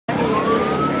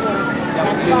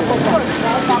My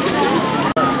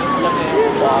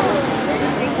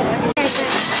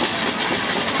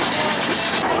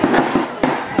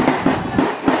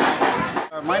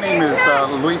name is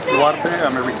Luis Duarte.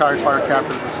 I'm a retired fire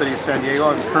captain from the city of San Diego.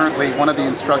 I'm currently one of the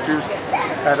instructors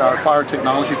at our fire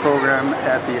technology program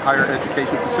at the higher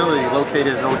education facility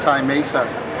located at Otay Mesa.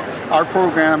 Our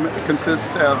program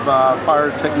consists of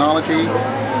fire technology.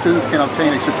 Students can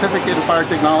obtain a certificate in fire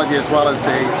technology as well as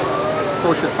a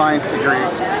associate science degree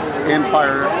in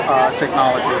fire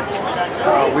technology.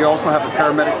 We also have a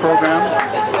paramedic program.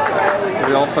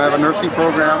 We also have a nursing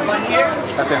program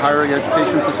at the higher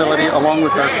education facility along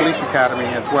with our police academy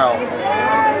as well.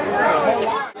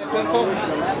 Pencil?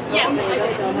 Yes.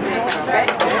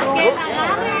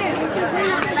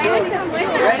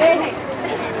 Ready?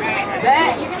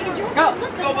 Set. Go.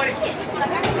 Go, buddy.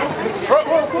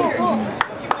 Cool.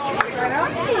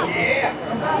 Yeah.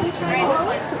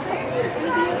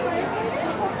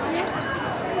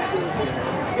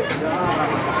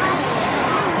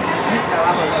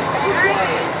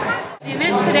 The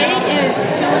event today is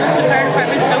Chula Fire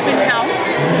Department's open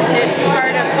house. It's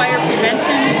part of Fire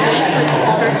Prevention Week, which is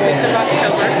the first week of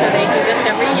October, so they do this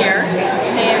every year.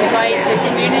 They invite the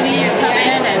community to come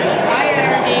in and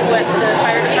see what the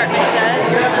fire department does.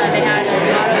 They had an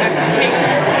auto extrication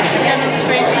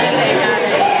demonstration, they had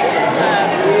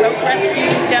a rope rescue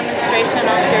demonstration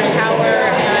off their tower,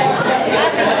 and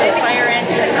the fire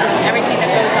engines and everything that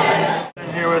goes on.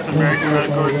 With American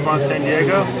Medical Response San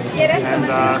Diego, and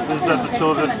this is at the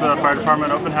Chula Vista Fire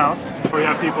Department open house. We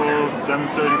have people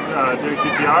demonstrating, doing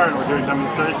CPR, and we're doing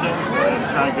demonstrations and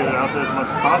trying to get it out there as much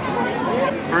as possible.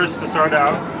 First, to start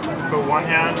out, put one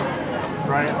hand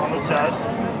right on the chest,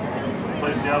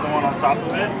 place the other one on top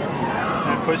of it,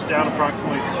 and push down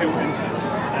approximately 2 inches,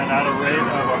 and at a rate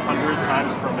of 100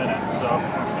 times per minute. So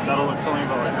that'll look something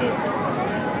about like this.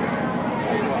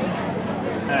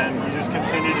 And you just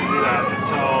continue to do that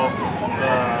until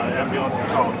the ambulance is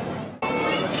called.